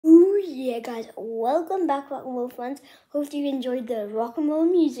Yeah guys, welcome back Rock and Roll fans. Hope you enjoyed the rock and roll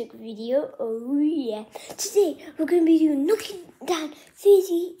music video. Oh yeah. Today we're going to be doing knocking down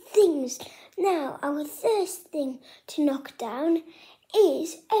 30 things. Now our first thing to knock down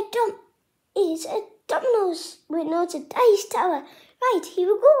is a dominoes. Wait, no, it's a dice tower. Right, here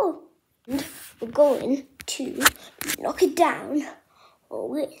we go. And we're going to knock it down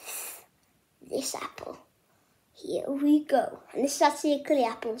with this apple. Here we go. And this is actually a clay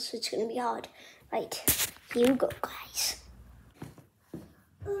apple, so it's going to be hard. Right, here we go, guys.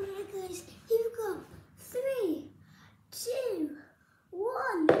 Alright, guys, here we go. 3, 2,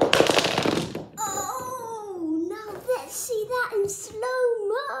 1. Oh, now let's see that in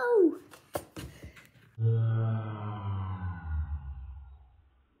slow-mo.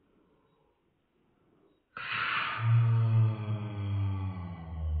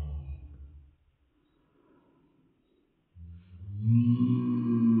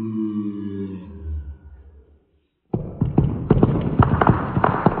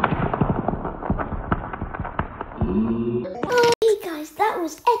 Okay guys, that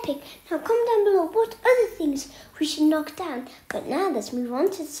was epic. Now comment down below what other things we should knock down. But now let's move on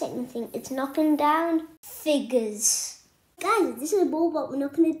to the second thing. It's knocking down figures. Guys, this is a ball but we're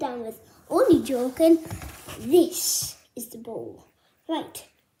knocking it down with. Only joking. This is the ball. Right,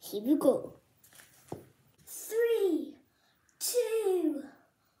 here we go. 3, 2,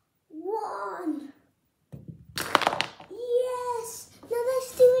 1. Yes! Now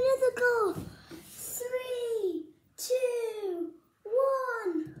let's do another goal. 3, 2,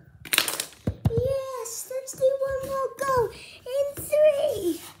 1. Yes, let's do one more goal. In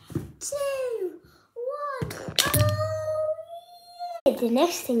 3, 2, 1. Oh, yeah. The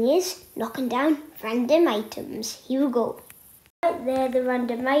next thing is knocking down random items. Here we go. Right there, the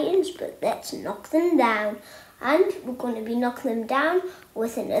random items, but let's knock them down. And we're going to be knocking them down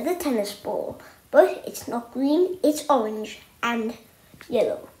with another tennis ball. But it's not green, it's orange and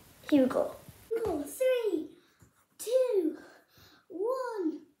yellow. Here we go. 3, 2, 1.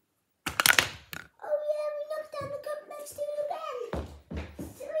 Oh yeah, we knocked down the cup. Let's do it again.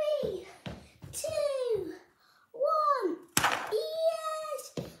 3, 2, 1. Yes.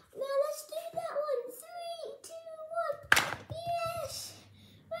 Now let's do that one. 3, 2, 1. Yes.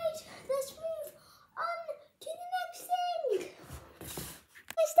 Right. Let's move on to the next thing.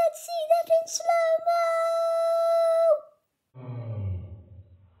 Let's see that in slow-mo.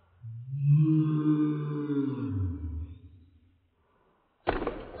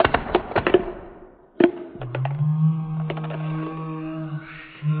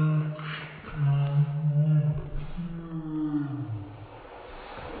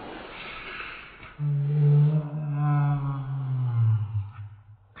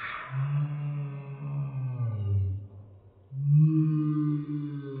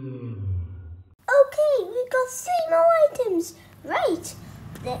 Okay, we've got 3 more items. Right,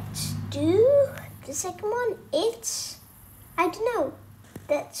 let's do the second one. It's, I don't know.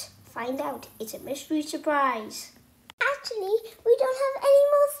 Let's find out. It's a mystery surprise. Actually, we don't have any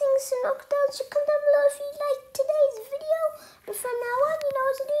more things to knock down, so comment down below if you liked today's video. But from now on, you know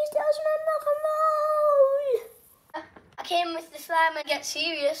what to do. Stay awesome and rock and roll. I came with the slime and get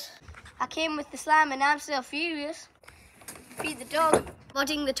serious. I came with the slime and I'm still furious. Feed the dog,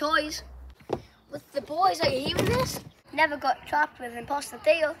 modding the toys. With the boys, are you hearing this? Never got trapped with imposter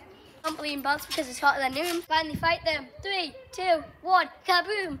Theo. Trampoline bounce because it's hotter than noon. Finally fight them. 3, 2, 1,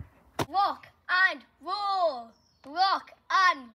 kaboom! Rock and roll! Rock and